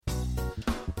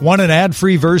Want an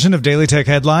ad-free version of Daily Tech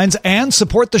Headlines and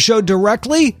support the show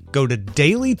directly? Go to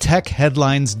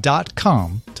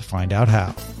dailytechheadlines.com to find out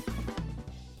how.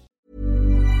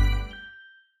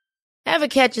 Ever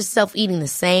catch yourself eating the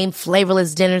same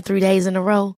flavorless dinner 3 days in a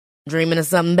row? Dreaming of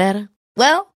something better?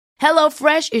 Well,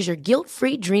 HelloFresh is your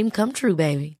guilt-free dream come true,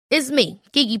 baby. It's me,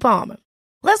 Keke Palmer.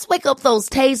 Let's wake up those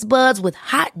taste buds with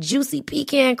hot, juicy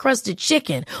pecan-crusted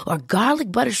chicken or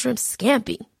garlic butter shrimp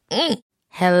scampi.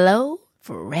 Hello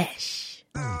Fresh.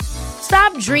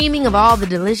 Stop dreaming of all the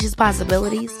delicious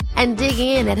possibilities and dig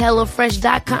in at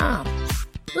HelloFresh.com.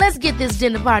 Let's get this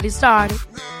dinner party started.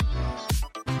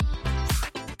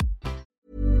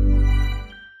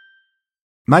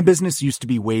 My business used to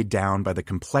be weighed down by the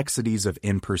complexities of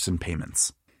in-person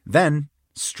payments. Then,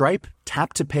 Stripe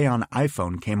Tap to Pay on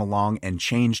iPhone came along and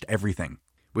changed everything.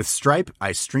 With Stripe,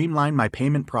 I streamlined my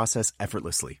payment process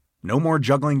effortlessly. No more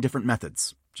juggling different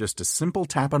methods. Just a simple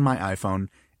tap on my iPhone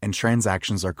and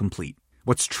transactions are complete.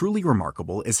 What's truly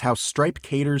remarkable is how Stripe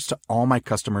caters to all my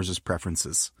customers'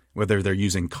 preferences. Whether they're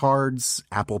using cards,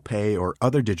 Apple Pay, or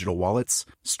other digital wallets,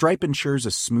 Stripe ensures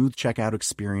a smooth checkout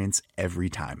experience every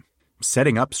time.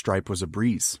 Setting up Stripe was a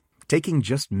breeze, taking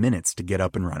just minutes to get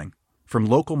up and running. From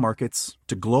local markets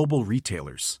to global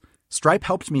retailers, Stripe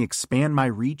helped me expand my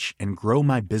reach and grow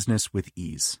my business with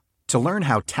ease. To learn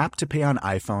how Tap to Pay on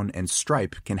iPhone and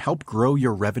Stripe can help grow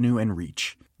your revenue and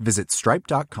reach, visit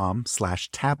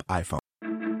stripe.com/tapiphone.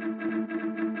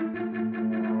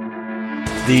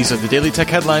 These are the Daily Tech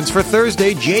Headlines for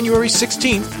Thursday, January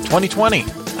 16th, 2020.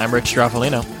 I'm Rich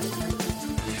Stroffolino.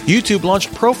 YouTube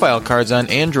launched Profile Cards on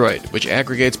Android, which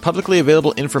aggregates publicly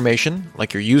available information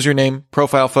like your username,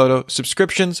 profile photo,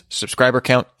 subscriptions, subscriber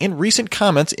count, and recent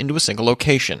comments into a single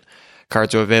location.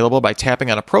 Cards are available by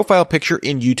tapping on a profile picture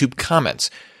in YouTube comments.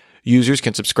 Users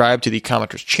can subscribe to the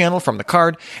commenter's channel from the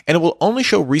card, and it will only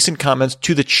show recent comments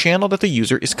to the channel that the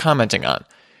user is commenting on.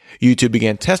 YouTube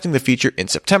began testing the feature in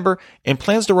September and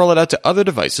plans to roll it out to other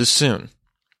devices soon.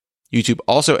 YouTube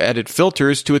also added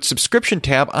filters to its subscription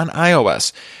tab on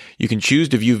iOS. You can choose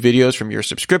to view videos from your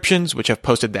subscriptions, which have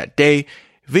posted that day,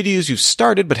 videos you've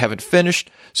started but haven't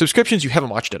finished, subscriptions you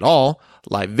haven't watched at all,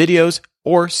 live videos,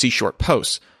 or see short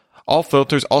posts. All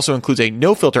filters also includes a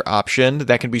no filter option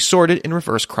that can be sorted in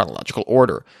reverse chronological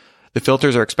order. The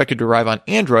filters are expected to arrive on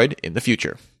Android in the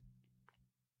future.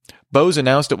 Bose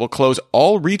announced it will close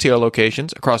all retail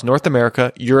locations across North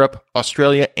America, Europe,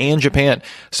 Australia, and Japan,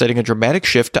 citing a dramatic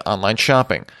shift to online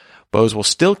shopping. Bose will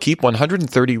still keep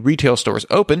 130 retail stores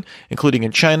open, including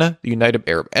in China, the United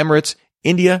Arab Emirates,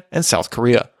 India, and South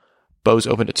Korea. Bose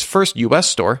opened its first U.S.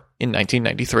 store in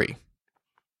 1993.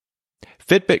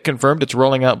 Fitbit confirmed it's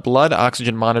rolling out blood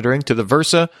oxygen monitoring to the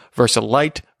Versa, Versa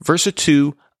Lite, Versa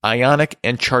 2, Ionic,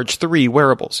 and Charge 3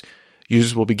 wearables.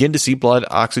 Users will begin to see blood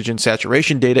oxygen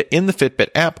saturation data in the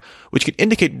Fitbit app, which can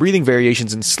indicate breathing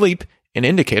variations in sleep, an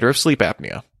indicator of sleep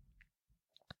apnea.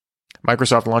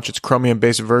 Microsoft launched its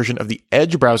Chromium-based version of the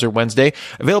Edge browser Wednesday,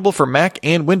 available for Mac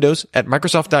and Windows at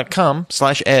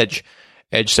microsoft.com/edge.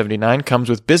 Edge 79 comes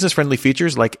with business-friendly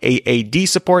features like AAD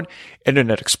support,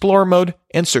 Internet Explorer mode,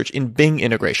 and search in Bing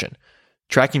integration.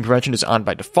 Tracking prevention is on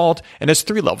by default and has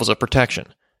 3 levels of protection.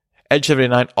 Edge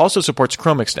 79 also supports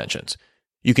Chrome extensions.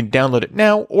 You can download it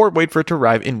now or wait for it to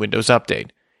arrive in Windows Update.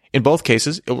 In both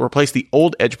cases, it will replace the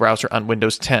old Edge browser on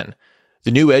Windows 10.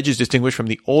 The new Edge is distinguished from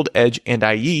the old Edge and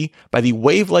IE by the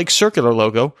wave-like circular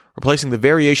logo, replacing the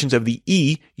variations of the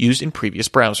E used in previous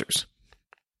browsers.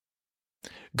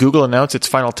 Google announced its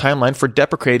final timeline for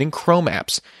deprecating Chrome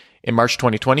apps. In March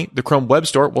 2020, the Chrome Web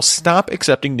Store will stop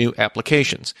accepting new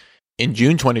applications. In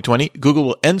June 2020, Google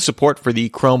will end support for the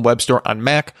Chrome Web Store on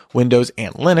Mac, Windows,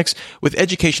 and Linux, with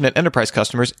education and enterprise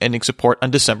customers ending support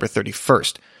on December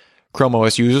 31st. Chrome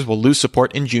OS users will lose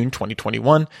support in June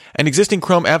 2021, and existing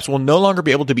Chrome apps will no longer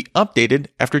be able to be updated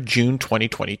after June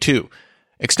 2022.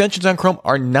 Extensions on Chrome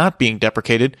are not being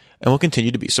deprecated and will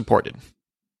continue to be supported.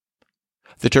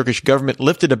 The Turkish government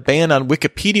lifted a ban on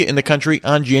Wikipedia in the country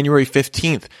on January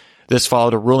 15th. This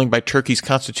followed a ruling by Turkey's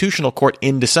constitutional court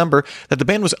in December that the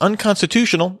ban was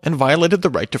unconstitutional and violated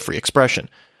the right to free expression.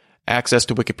 Access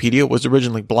to Wikipedia was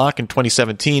originally blocked in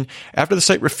 2017 after the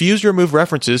site refused to remove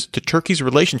references to Turkey's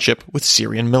relationship with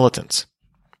Syrian militants.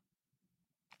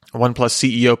 OnePlus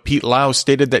CEO Pete Lau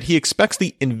stated that he expects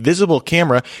the invisible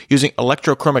camera using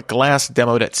electrochromic glass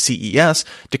demoed at CES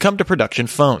to come to production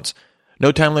phones.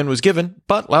 No timeline was given,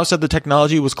 but Lau said the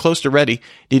technology was close to ready,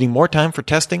 needing more time for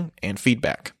testing and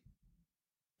feedback.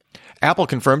 Apple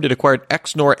confirmed it acquired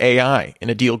Xnor AI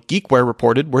in a deal GeekWare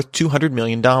reported worth $200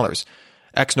 million.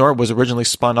 Exnor was originally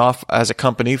spun off as a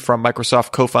company from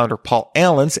Microsoft co-founder Paul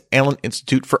Allen's Allen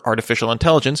Institute for Artificial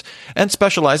Intelligence and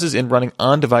specializes in running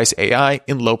on-device AI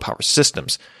in low-power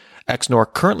systems.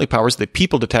 Exnor currently powers the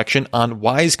people detection on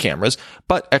Wyze cameras,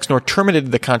 but Exnor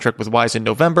terminated the contract with Wyze in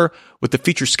November, with the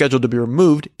feature scheduled to be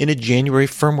removed in a January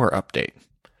firmware update.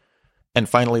 And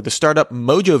finally, the startup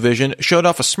Mojo Vision showed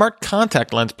off a smart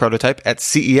contact lens prototype at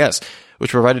CES,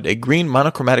 which provided a green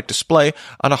monochromatic display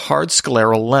on a hard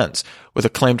scleral lens, with a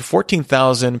claimed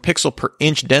 14,000 pixel per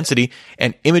inch density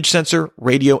and image sensor,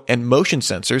 radio, and motion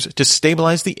sensors to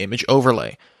stabilize the image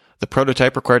overlay. The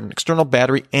prototype required an external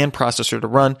battery and processor to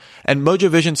run, and Mojo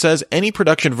Vision says any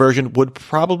production version would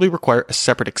probably require a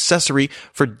separate accessory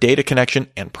for data connection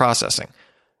and processing.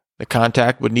 The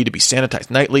contact would need to be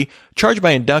sanitized nightly, charged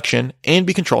by induction, and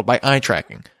be controlled by eye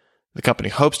tracking. The company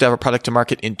hopes to have a product to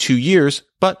market in 2 years,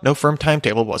 but no firm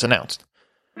timetable was announced.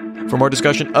 For more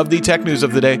discussion of the tech news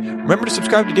of the day, remember to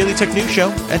subscribe to Daily Tech News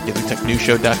Show at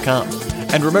dailytechnewsshow.com.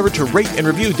 And remember to rate and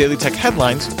review Daily Tech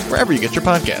Headlines wherever you get your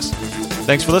podcasts.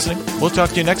 Thanks for listening. We'll talk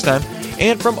to you next time.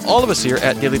 And from all of us here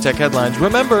at Daily Tech Headlines,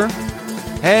 remember,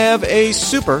 have a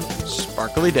super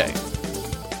sparkly day.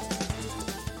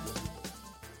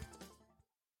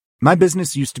 My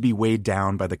business used to be weighed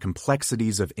down by the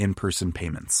complexities of in-person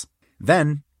payments.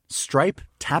 Then, Stripe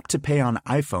Tap to Pay on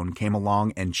iPhone came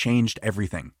along and changed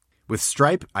everything. With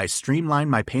Stripe, I streamlined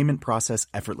my payment process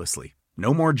effortlessly.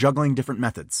 No more juggling different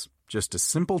methods. Just a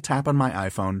simple tap on my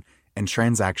iPhone and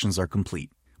transactions are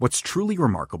complete. What's truly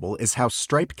remarkable is how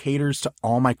Stripe caters to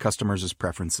all my customers'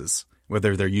 preferences.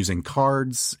 Whether they're using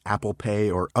cards, Apple Pay,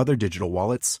 or other digital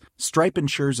wallets, Stripe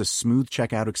ensures a smooth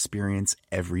checkout experience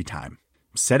every time.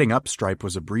 Setting up Stripe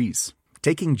was a breeze,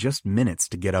 taking just minutes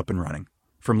to get up and running.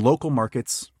 From local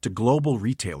markets to global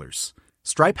retailers,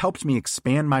 Stripe helped me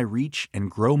expand my reach and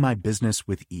grow my business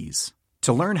with ease.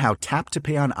 To learn how Tap to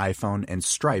Pay on iPhone and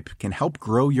Stripe can help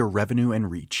grow your revenue and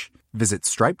reach, visit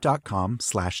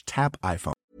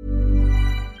stripe.com/tapiphone.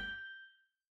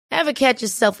 Ever catch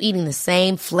yourself eating the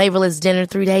same flavorless dinner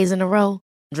 3 days in a row?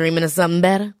 Dreaming of something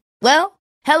better? Well,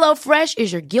 HelloFresh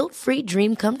is your guilt-free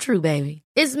dream come true, baby.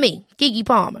 It's me, Keke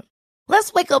Palmer.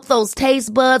 Let's wake up those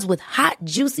taste buds with hot,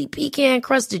 juicy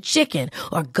pecan-crusted chicken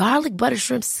or garlic butter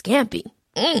shrimp scampi.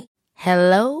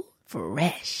 Hello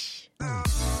Fresh.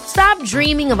 Stop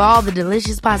dreaming of all the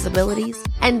delicious possibilities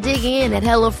and dig in at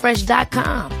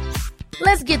HelloFresh.com.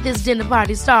 Let's get this dinner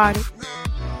party started.